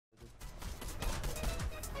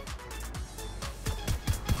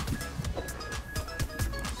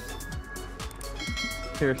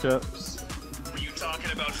Here, shit. Were you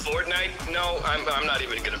talking about Fortnite? No, I'm not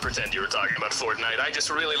even gonna pretend you were talking about Fortnite. I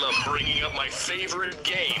just really love bringing up my favorite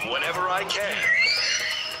game whenever I can.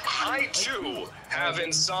 I, too, have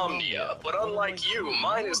insomnia, but unlike you,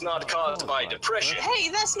 mine is not caused by depression. Hey,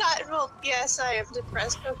 that's not... Well, yes, I am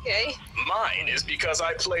depressed, okay. Mine is because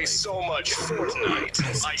I play so much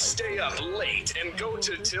Fortnite. I stay up late and go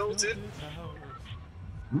to Tilted.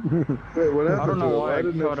 Wait, what happened? I don't know why it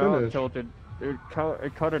didn't cut it out finish? Tilted. It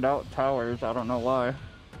cut it out Towers. I don't know why.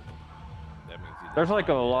 There's like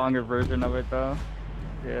a longer version of it though.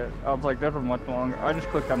 Yeah, I was like, there's a much longer. I just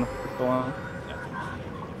clicked on the first one.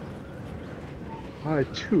 I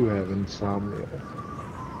too have insomnia,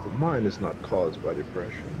 but mine is not caused by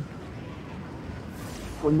depression.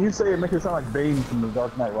 When you say it, makes it sound like Bane from The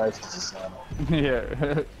Dark Knight Rises.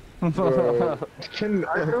 Yeah. Can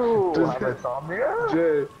I do have insomnia.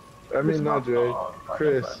 Jay, I mean not Jay,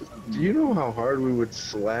 Chris, do you know how hard we would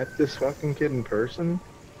slap this fucking kid in person?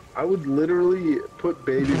 I would literally put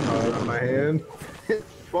baby powder on my hand and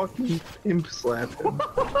fucking pimp slap him.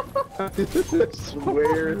 I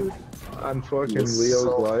swear on fucking Leo's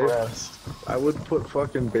life, Pressed. I would put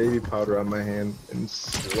fucking baby powder on my hand and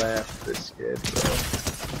slap this kid,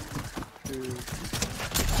 bro. Dude.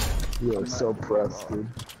 You are so pressed, dude.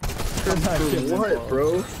 For what,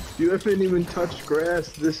 bro? You haven't even touched grass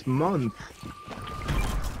this month.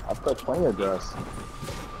 I've touched plenty of grass.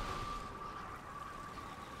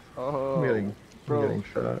 Oh, I'm bro. getting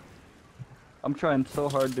shot. I'm trying so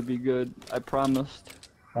hard to be good. I promised.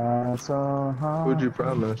 Who'd you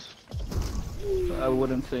promise? I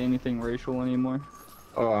wouldn't say anything racial anymore.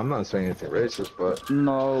 Oh, I'm not saying anything racist, but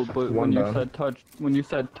No, but One down. when you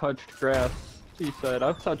said touched grass, he said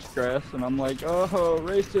I've touched grass, and I'm like, oh,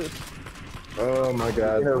 racist. oh my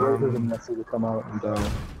god, Yeah, racism needs to come out. I'm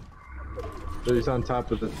down. So he's on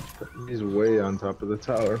top of the. He's way on top of the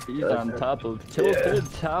tower. He's on top of Tilted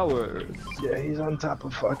Towers. Yeah, he's on top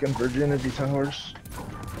of fucking Virginity Towers.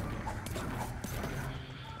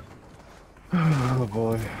 Oh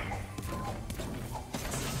boy.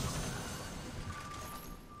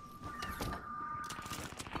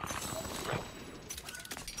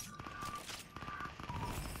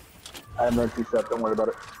 I have no two-step, don't worry about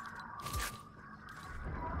it.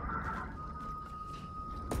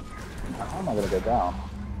 How am I gonna get down?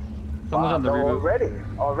 Someone's on the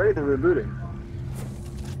reboot. Already they're rebooting.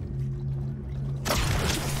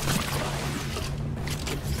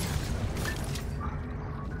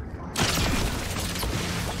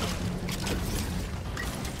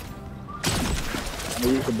 I'm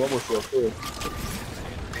gonna use the bubble shield too.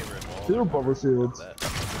 Two bubble shields.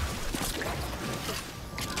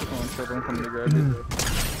 Someone's tripping from the grab you.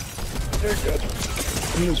 You're good.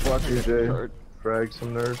 I'm just watching Jay Hard. frag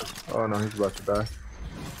some nerds. Oh no, he's about to die.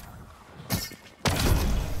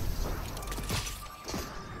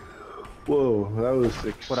 Whoa, that was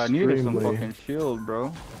extremely... What I need is some fucking shield,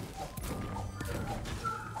 bro.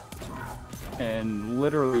 And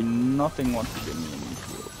literally nothing wants to give me any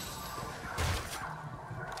shield.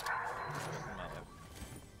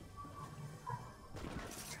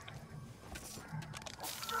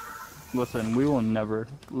 Listen, we will never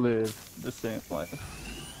live the same life.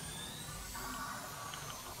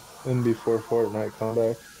 And before Fortnite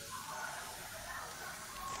comeback.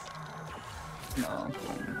 No.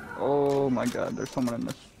 Oh my god, there's someone in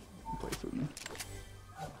this place with me.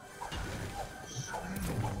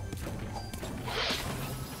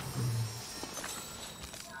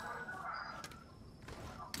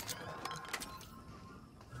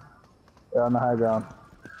 They're on the high ground.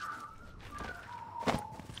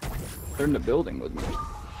 They're in the building with me.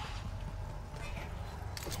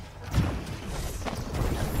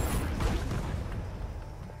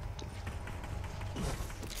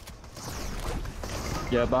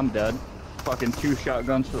 Yep, I'm dead. Fucking 2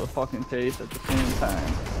 shotguns to the fucking face at the same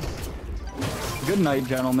time. Good night,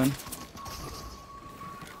 gentlemen.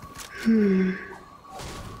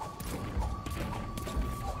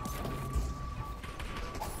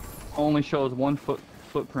 Only shows 1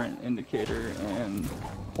 footprint indicator, and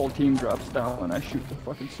whole team drops down when I shoot the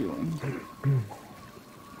fucking ceiling.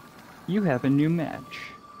 You have a new match.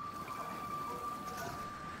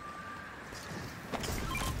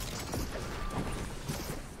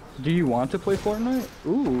 Do you want to play Fortnite?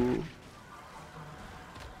 Ooh.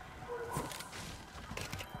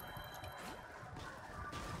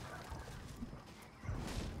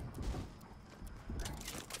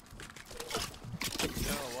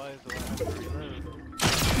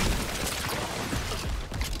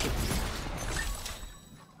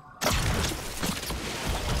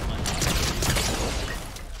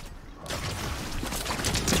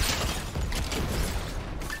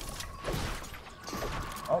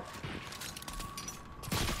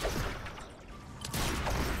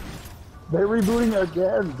 They're rebooting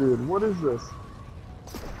again, dude. What is this?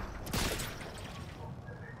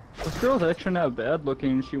 This girl's actually not bad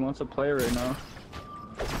looking. She wants to play right now.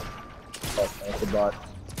 Oh, that's a bot.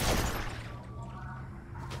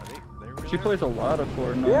 She plays a lot of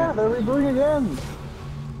Fortnite. Yeah, they're rebooting again.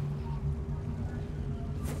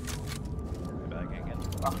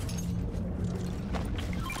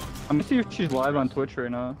 I'm gonna see if she's live on Twitch right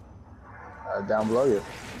now. Down below you.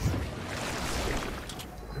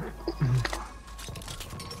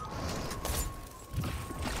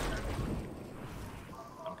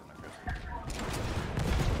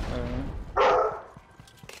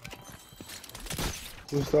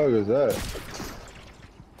 Whose dog is that?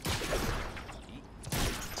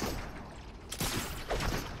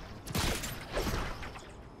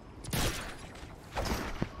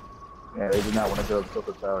 Yeah, they did not want to go to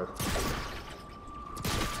the tower.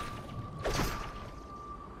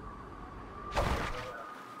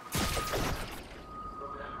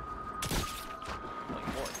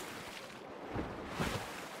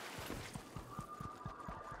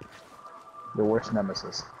 The worst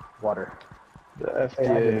nemesis. Water. The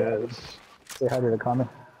FDA has Say hi to the comment.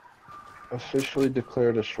 officially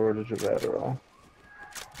declared a shortage of Adderall.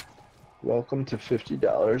 Welcome to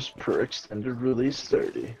 $50 per extended release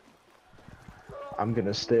 30. I'm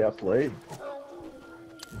gonna stay up late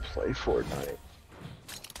and play Fortnite.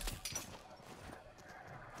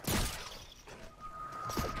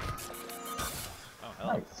 Oh, hell.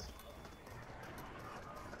 Nice.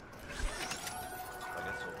 I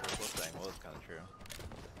guess what Chris was saying was kind of true.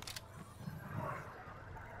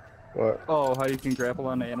 What? Oh, how you can grapple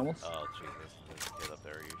on animals? Oh, Jesus. There's a kid up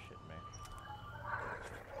there. Are you shitting me?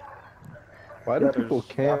 Why do Yeah, people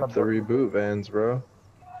there's camp not a the book. reboot vans, bro?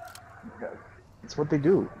 It's what they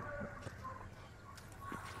do.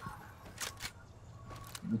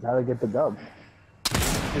 You gotta get the dub.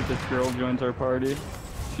 If this girl joins our party,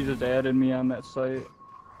 she just added me on that site.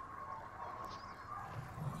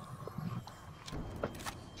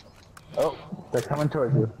 Oh, they're coming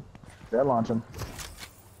towards you. They're launching. Oh,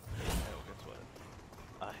 guess what?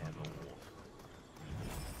 I have a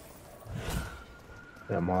wolf.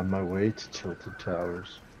 I'm on my way to Tilted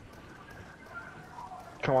Towers.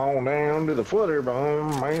 Come on down to the footer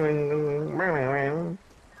bomb.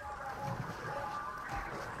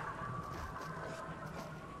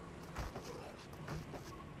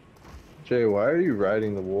 Jay, why are you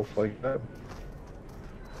riding the wolf like that?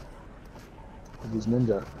 He's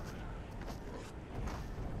ninja.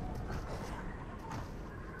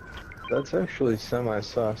 That's actually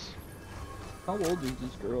semi-sus. How old is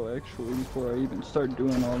this girl actually before I even start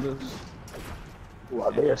doing all this?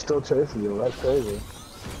 Wow, they are still chasing you. That's crazy.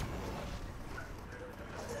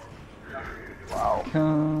 Wow.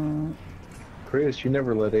 Chris, you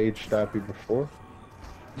never let age stop you before.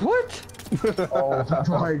 What? Oh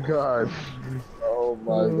my god. Oh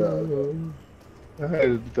my god. I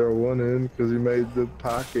had to throw one in because he made the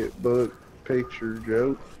pocketbook picture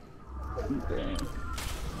joke. Dang.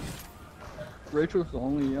 Rachel's the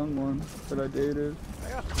only young one that I dated.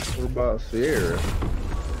 What about Sierra?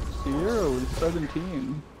 Sierra was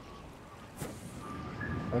 17.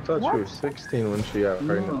 I thought she was 16 when she got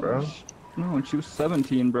pregnant, bro. No, she was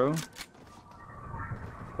 17, bro.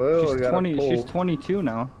 Well, I She's gotta 20. pull. She's 22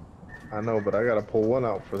 now. I know, but I gotta pull one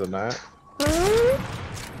out for the night.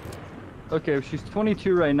 Okay, if she's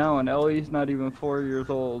 22 right now and Ellie's not even 4 years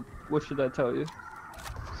old, what should that tell you?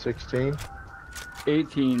 16?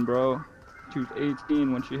 18, bro. She was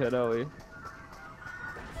 18 when she had Ellie.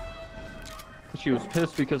 She was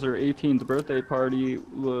pissed because her 18th birthday party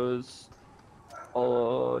was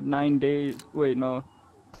 9 days. Wait, no.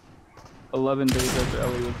 11 days after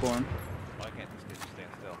Ellie was born. Why can't this kid just stand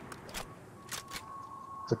still?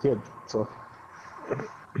 It's a kid, so.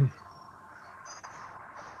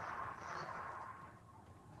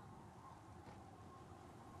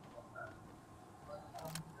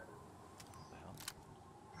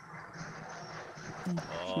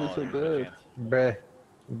 Oh, so there's my bad. chance. Bleh.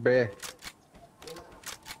 Bleh.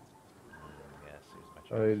 Yes, here's my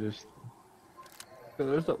chance. Oh, you just...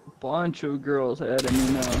 There's a bunch of girls adding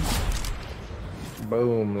me now.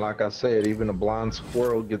 Boom. Like I said, even a blind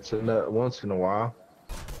squirrel gets a nut once in a while.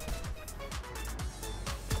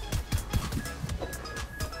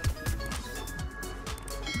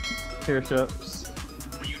 Here, Shep.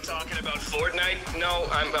 Were you talking about Fortnite? No,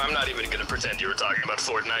 I'm not even gonna pretend you were talking about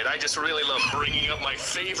Fortnite. I just really love bringing up my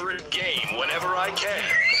favorite game whenever I can.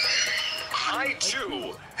 I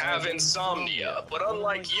too have insomnia, but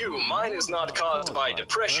unlike you, mine is not caused by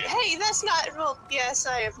depression. Hey, that's not. Well, yes,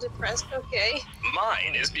 I am depressed. Okay.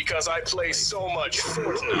 Mine is because I play so much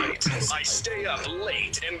Fortnite. I stay up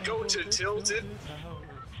late and go to Tilted.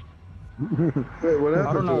 Wait, what happened?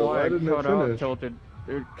 I don't know to it? why it didn't cut it out finish? tilted.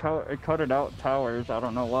 It cut it out towers. I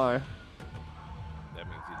don't know why. That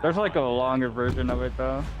means you There's like a longer version of it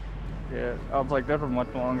though. Yeah, I was like, there's a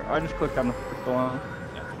much longer. I just clicked on the first one.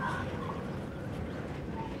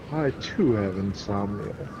 I too have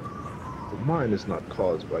insomnia, but mine is not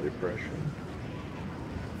caused by depression.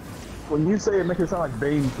 When you say it, makes it sound like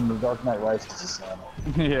Bane from The Dark Knight Rises.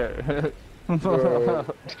 Yeah.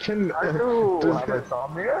 Can I do have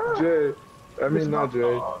insomnia. Jay, I mean not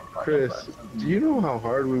Jay, Chris, do you know how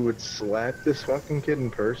hard we would slap this fucking kid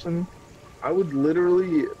in person? I would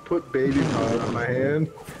literally put baby powder on my hand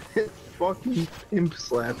and fucking pimp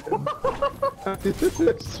slap him. I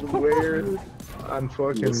swear on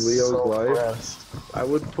fucking Leo's so life, pressed. I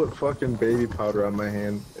would put fucking baby powder on my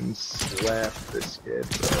hand and slap this kid,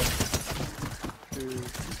 bro.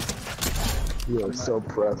 You are so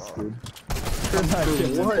pressed, dude. I'm not For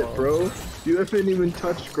getting what, involved. bro? You haven't even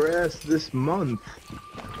touched grass this month.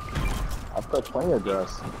 I've touched plenty of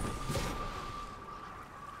grass.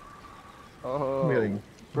 Oh, I'm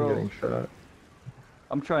bro. getting shot.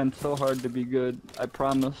 I'm trying so hard to be good. I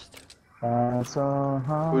promised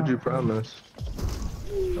Who'd you promise?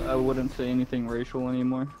 I wouldn't say anything racial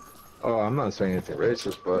anymore. Oh, I'm not saying anything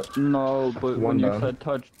racist, but No, but One down.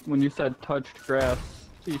 when you said touched grass,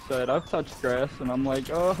 he said I've touched grass, and I'm like,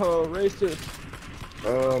 oh, racist.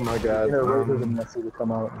 oh my god, Yeah, racism needs to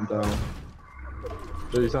come out. I'm down.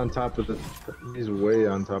 He's on top of the. He's way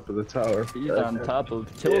on top of the tower. He's on top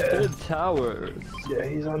of tilted towers. Yeah,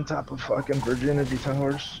 he's on top of fucking virginity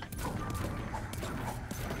towers.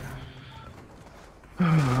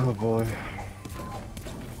 Oh boy.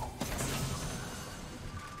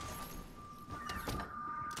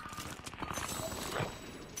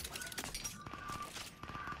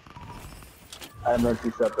 I have no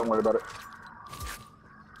two-step, don't worry about it.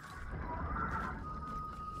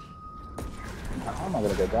 How am I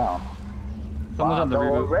gonna get down? Someone's on the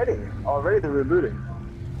Wow, reboot. already they're rebooting.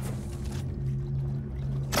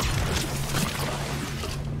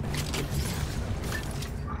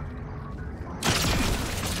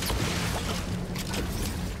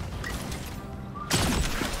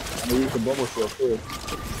 I'm gonna use the bubble shield too.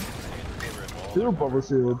 Two bubble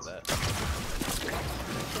shields.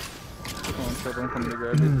 Someone coming to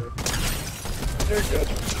grab you.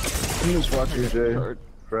 I'm just watching Jay Sorry.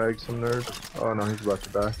 frag some nerds. Oh no, he's about to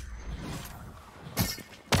die.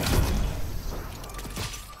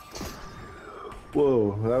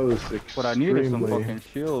 Whoa, that was extremely... What I need is some fucking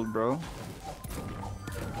shield, bro.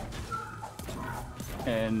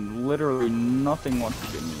 And literally nothing wants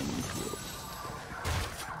to give me any shield.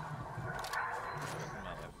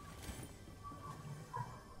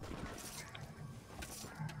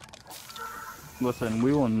 Listen,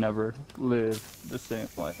 we will never live the same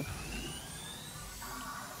life.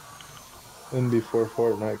 And before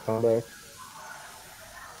Fortnite comeback.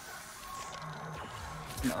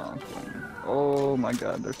 No. Oh my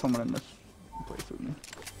god, there's someone in this place with me.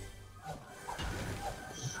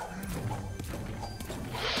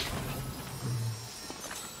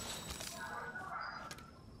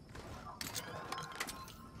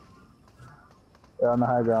 They're on the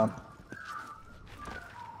high ground.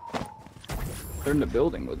 They're in the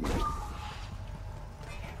building with me.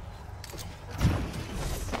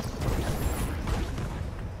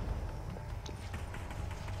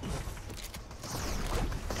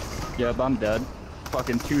 Yep, I'm dead.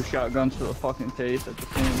 Fucking 2 shotguns to the fucking face at the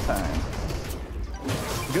same time.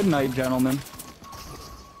 Good night, gentlemen.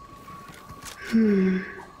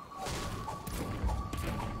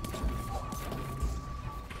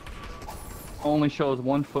 Only shows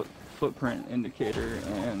 1 footprint indicator,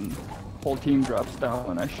 and whole team drops down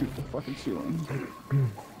when I shoot the fucking ceiling.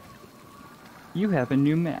 You have a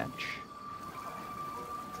new match.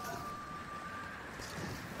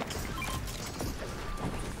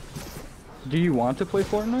 Do you want to play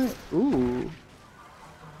Fortnite? Ooh.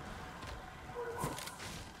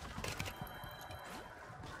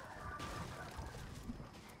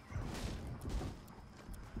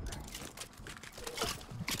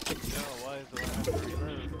 why is the one after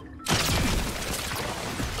reload?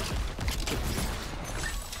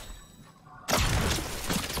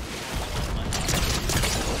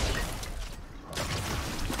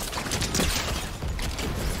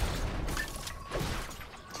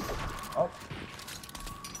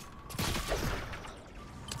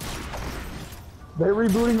 They're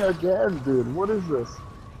rebooting again, dude. What is this?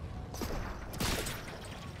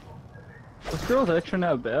 This girl's actually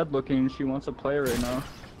not bad looking. She wants to play right now.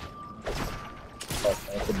 Oh,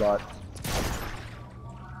 that's a bot.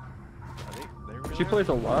 She plays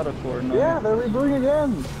a lot of Fortnite. Yeah, they're rebooting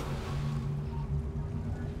again.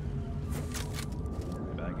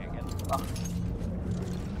 Back again.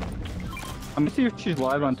 I'm gonna see if she's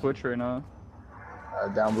live on Twitch right now.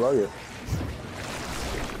 Down below you.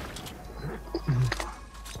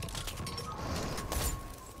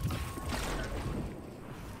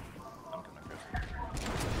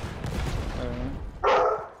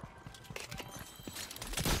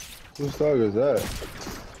 Whose dog is that?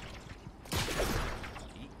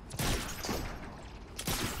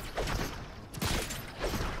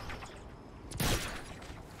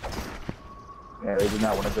 Yeah, they do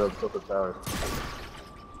not want to go to the tower.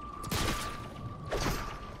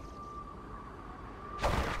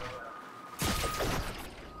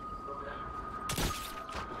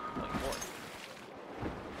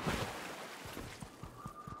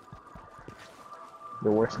 The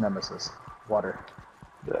worst nemesis, water.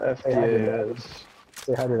 The FDA has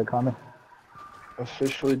Say hi to the comment.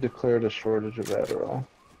 officially declared a shortage of Adderall.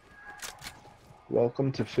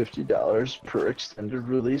 Welcome to $50 per extended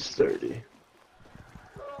release 30.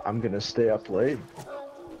 I'm gonna stay up late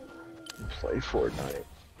and play Fortnite.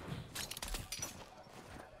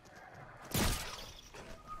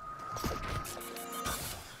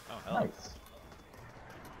 Oh, hell. Nice.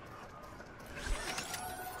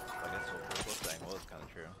 I guess the first thing was kind of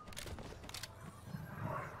true.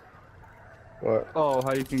 What? Oh,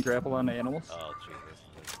 how you can grapple on animals? Oh, Jesus.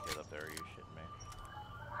 There's a kid up there. Are you shitting me?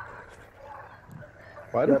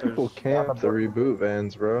 Why do Yeah, people there's- camp the reboot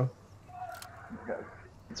vans, bro?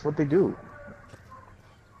 It's what they do.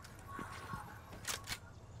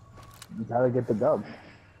 You gotta get the dub.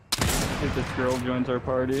 If this girl joins our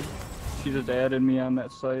party, she just added me on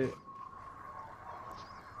that site.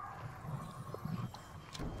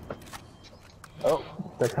 Oh,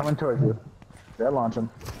 they're coming towards you. They're launching.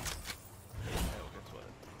 Oh, guess what?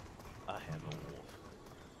 I have a wolf.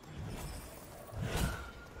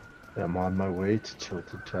 I'm on my way to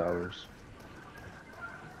Tilted Towers.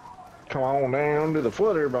 Come on down to the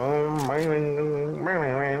footer bomb.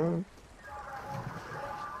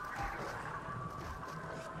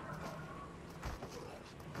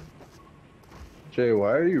 Jay,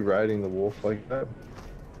 why are you riding the wolf like that?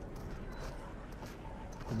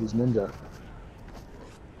 He's ninja.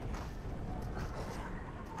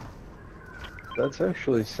 That's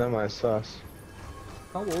actually semi-sus.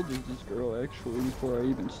 How old is this girl actually before I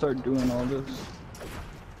even start doing all this?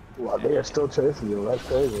 Wow, they are still chasing you. That's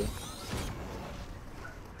crazy.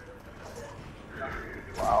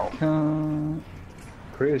 Wow.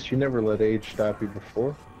 Chris, you never let age stop you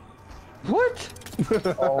before. What?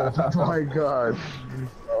 Oh my god.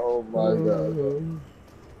 Oh my god.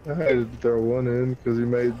 I had to throw one in because he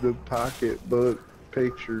made the pocketbook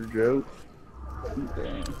picture joke.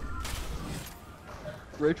 Dang.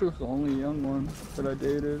 Rachel's the only young one that I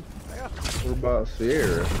dated. What about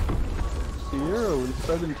Sierra? Sierra was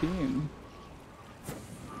 17.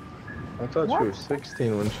 I thought she was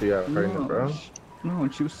 16 when she got pregnant, bro. No,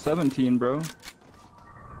 she was 17, bro.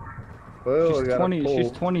 Well, I She's gotta 20. pull.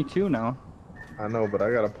 She's 22 now. I know, but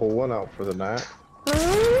I gotta pull one out for the night.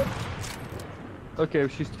 Okay,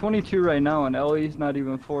 if she's 22 right now and Ellie's not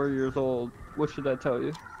even 4 years old, what should that tell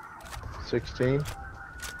you? 16?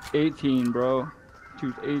 18, bro. She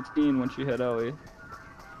was 18 when she had Ellie.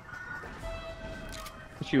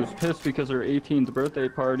 She was pissed because her 18th birthday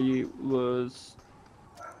party was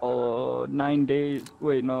 9 days.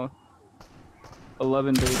 Wait, no.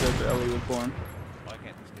 11 days after Ellie was born. Why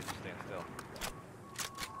can't this kid just stand still?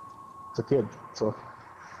 It's a kid, so.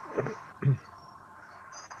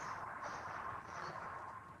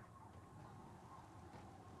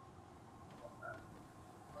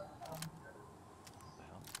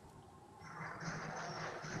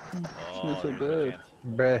 Oh, so there's bad. my chance.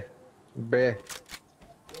 Bleh. Bleh.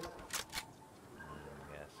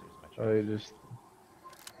 Yes, here's my chance. Oh, you just...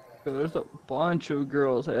 There's a bunch of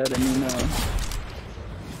girls adding me now.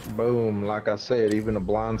 Boom. Like I said, even a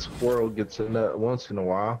blind squirrel gets a nut once in a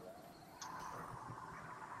while.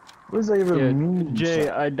 What does that even Yeah, mean? Jay,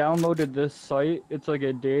 I downloaded this site. It's like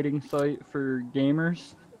a dating site for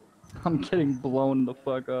gamers. I'm getting blown the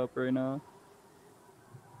fuck up right now.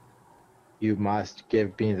 You must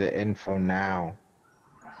give me the info now.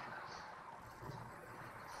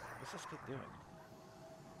 What's this kid doing?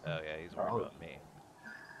 Oh yeah, he's worried about me.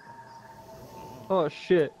 Oh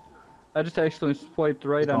shit. I just actually swiped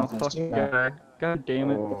right on a fucking guy. God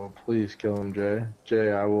damn it. Oh, please kill him, Jay.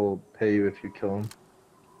 Jay, I will pay you if you kill him.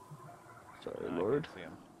 Sorry, I Lord. can't see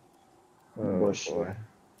him. Oh, Bush. boy.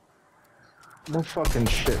 No fucking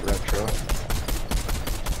shit, Retro.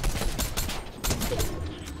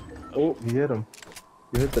 Oh, you hit him.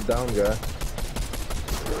 You hit the down guy.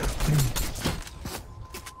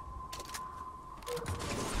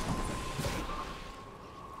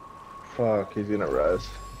 Fuck, he's gonna res.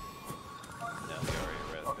 No, he already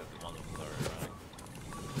res because one of them was already running.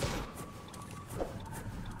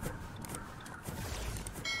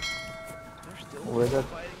 They're still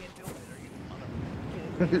fighting into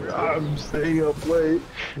it. I'm staying up late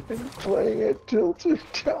and playing at Tilted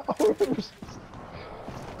Towers.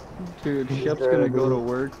 Dude, Shep's gonna go to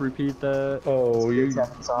work, repeat that. Oh, you...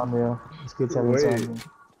 insomnia. This kid's having insomnia.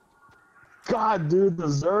 God, dude, the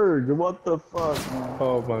Zerg, what the fuck, man?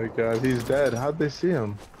 Oh my god, he's dead. How'd they see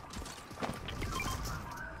him?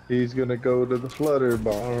 He's gonna go to the Flutter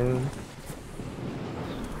Barn.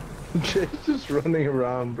 Jay's just running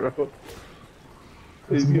around, bro.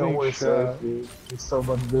 He's getting nowhere shot. safe, dude. There's so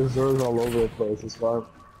much, there's Zergs all over the place. It's fine.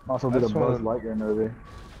 Also, be the Buzz Lightyear movie.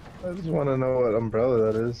 I just want to know what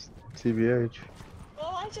umbrella that is. TBH.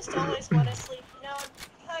 Well, I just always want to sleep. You know,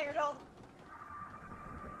 I'm tired all.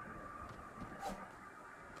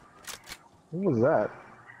 What was that?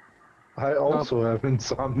 I also have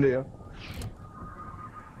insomnia.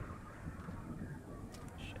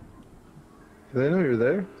 Do they know you're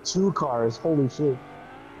there? 2 cars, holy shit.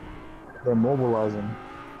 They're mobilizing.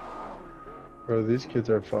 Bro, these kids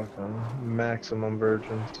are fucking maximum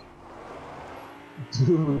virgins.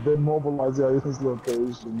 Dude, they're mobilizing out of this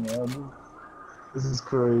location, man. This is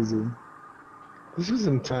crazy. This is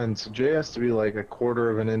intense. Jay has to be like a quarter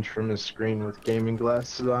of an inch from his screen with gaming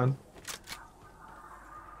glasses on.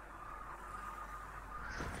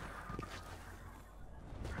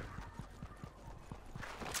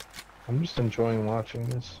 I'm just enjoying watching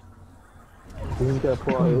this. He's got to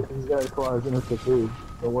pull out his inner food.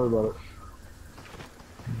 Don't worry about it.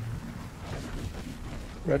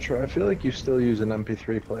 Retro, I feel like you still use an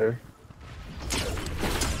MP3 player.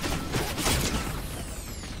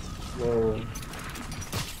 Whoa.